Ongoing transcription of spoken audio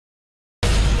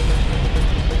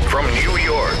From New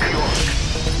York,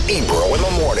 Ebro in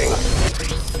the morning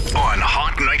on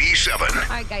Hot 97. All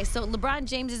right, guys. So LeBron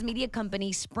James' media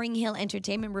company, Spring Hill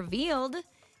Entertainment, revealed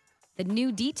the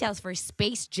new details for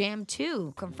Space Jam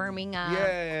 2, confirming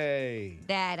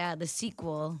that the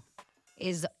sequel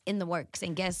is in the works.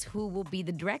 And guess who will be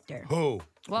the director? Who?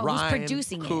 Well, Ryan who's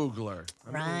producing Coogler. it?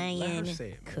 Ryan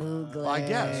Coogler. Well, I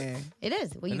guess. It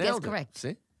is. Well, you guessed nailed it. correct.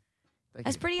 See?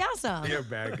 That's pretty awesome. You're a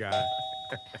bad guy.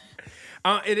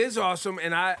 It is awesome,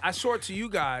 and I saw it to you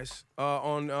guys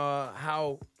on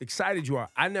how excited you are.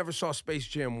 I never saw Space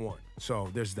Jam 1, so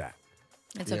there's that.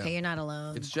 It's okay. You're not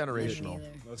alone. It's generational.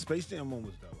 Well, Space Jam 1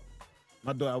 was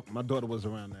dope. My daughter was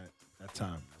around that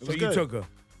time. It So was you good. took her.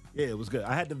 Yeah, it was good.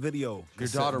 I had the video. Your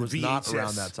cassette, daughter the was not VHS.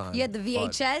 around that time. You had the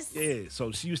VHS? Yeah,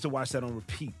 so she used to watch that on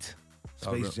repeat.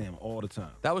 Space really? Jam all the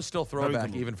time. That was still Very good throwback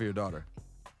movie. even for your daughter.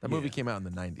 That Yeah. movie came out in the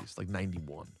 90s, like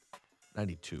 91,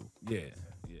 92. Yeah.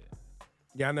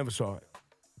 Yeah, I never saw it.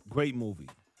 Great movie.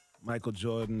 Michael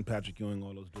Jordan, Patrick Ewing,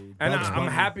 all those dudes. And Bugs I'm Bunny.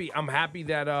 happy. I'm happy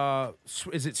that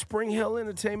is it Spring Hill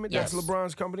Entertainment? Yes. That's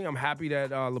LeBron's company. I'm happy that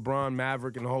LeBron,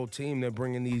 Maverick, and the whole team, they're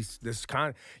bringing this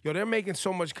con. Yo, they're making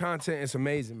so much content. It's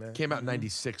amazing, man. Came out in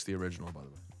 96, the original, by the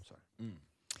way.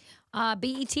 Sorry.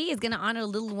 BET is going to honor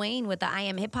Lil Wayne with the I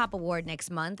Am Hip Hop Award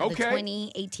next month. The Okay.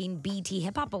 2018 BET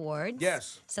Hip Hop Awards.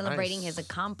 Yes. Celebrating Nice. his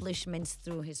accomplishments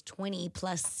through his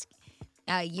 20-plus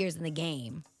years in the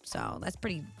game. So that's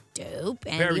pretty dope.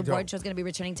 And Very the award dope. show's going to be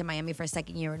returning to Miami for a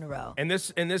second year in a row. And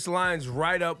this lines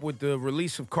right up with the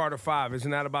release of Carter 5.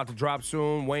 Isn't that about to drop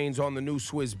soon? Wayne's on the new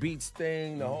Swiss Beats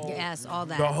thing. The whole, Yes, all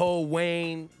that. The whole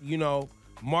Wayne,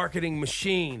 marketing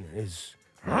machine is.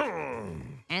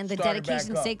 And the started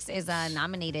Dedication back up. 6 is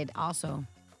nominated also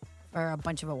for a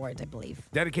bunch of awards, I believe.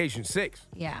 Dedication 6.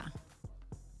 Yeah.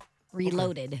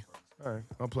 Reloaded. All right,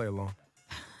 I'll play along.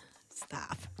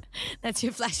 Stop. That's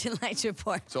your flashing lights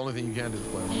report. It's the only thing you can do is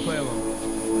play. Play along.